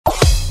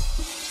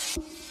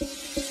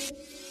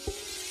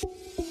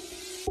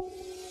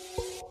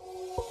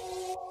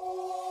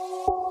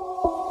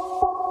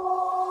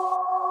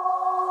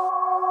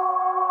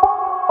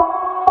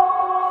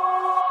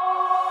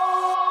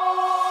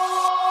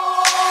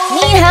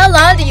How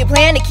long do you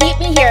plan to keep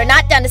me here?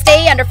 Not down to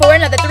stay under for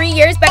another 3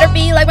 years. Better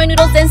be like my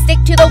noodles and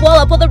stick to the wall.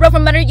 I'll pull the rope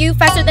from under you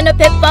faster than a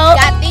pit bull.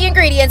 Got the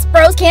ingredients,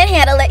 bros can't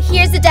handle it.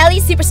 Here's the deli,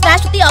 super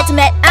smash with the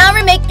ultimate. I'll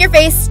remake your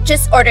face,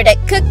 just ordered it.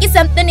 Cook you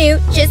something new,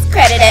 just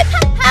credit it.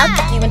 I'll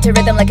kick you into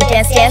rhythm like a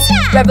dance.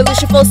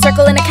 Revolution full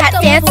circle in a cat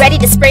dance. Ready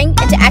to spring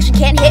into action,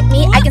 can't hit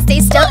me. I can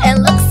stay still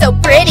and look so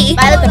pretty.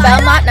 Violet the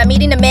Belmont, not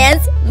meeting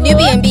demands.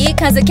 Newbie and B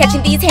comes of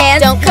catching these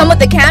hands. Don't come with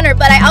a counter,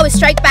 but I always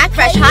strike back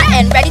fresh, hot,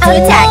 and ready to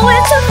attack. I know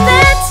it's a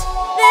fact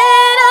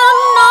that I'm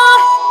not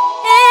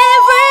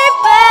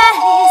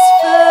everybody's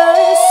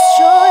first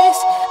choice.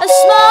 A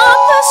small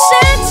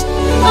percent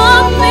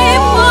of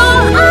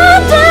people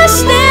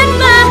understand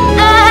my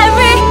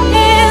voice.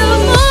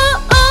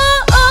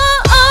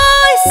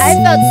 I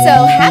felt so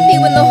happy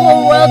when the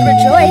whole world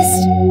rejoiced.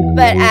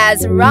 But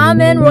as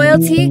ramen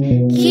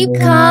royalty, keep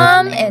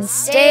calm and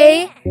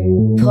stay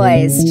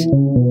poised.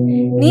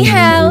 Ni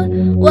hao,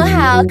 wa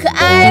hao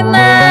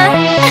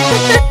ka'aima.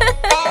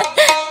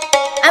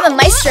 I'm a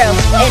maestro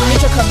in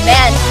neutral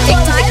command. Stick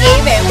to the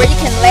game and where you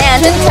can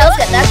land. Twin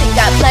got nothing,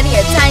 got plenty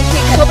of time.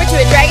 Kick over to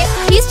a dragon,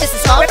 he's just a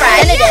small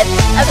representative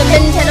of the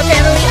Nintendo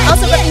family.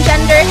 Also repping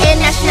gender and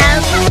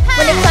nationality.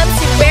 When it comes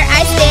to where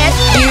I stand,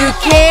 you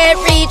can't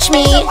reach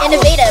me.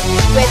 Innovative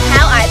with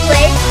how I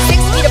play. 6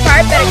 feet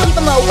apart, better keep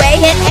them away.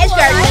 Can't edge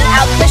guard me,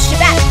 I'll push you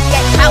back.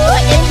 Get caught with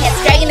my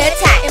enhanced dragon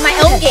attack. In my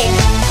own game,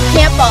 you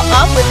can't fall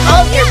off with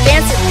all of your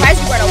fans. Surprised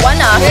you weren't a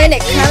one-off. When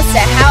it comes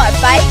to how I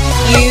fight,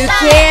 you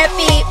can't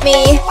beat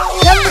me.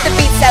 Come with the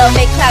beats that'll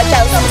make Cloud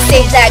jealous. On the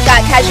stage that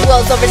got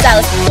casuals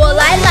overzealous. Well,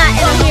 I lie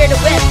and I'm here to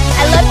win.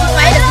 I love to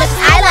fight as much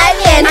as I lie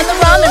in. I'm the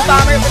ramen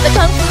bomber with the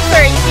kung fu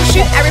flurry. If you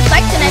shoot, I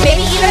reflect and I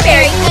maybe even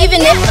bury. Even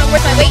if I'm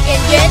worth my weight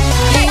in yen,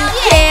 you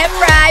can't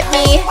bribe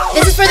me.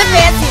 This is for the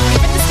fans who knew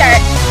from the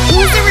start.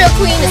 Who's the real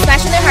queen is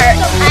smashing their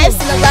heart? I've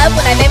seen the love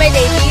when I made my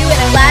debut, and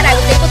I'm glad I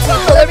was able to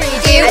pull a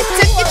redo. I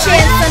took a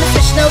chance on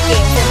official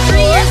games, and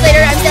 3 years later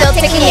I'm still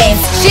taking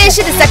names. Shit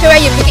to Sakura,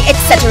 Yubuki,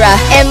 etc.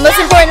 And most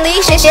importantly,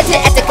 shit to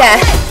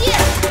Etika.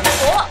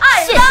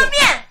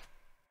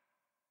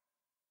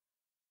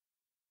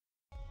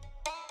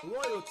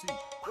 Royalty.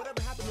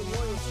 Whatever happened to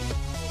royalty?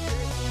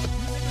 Okay?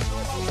 You niggas know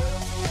about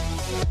royalty?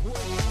 It's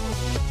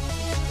important.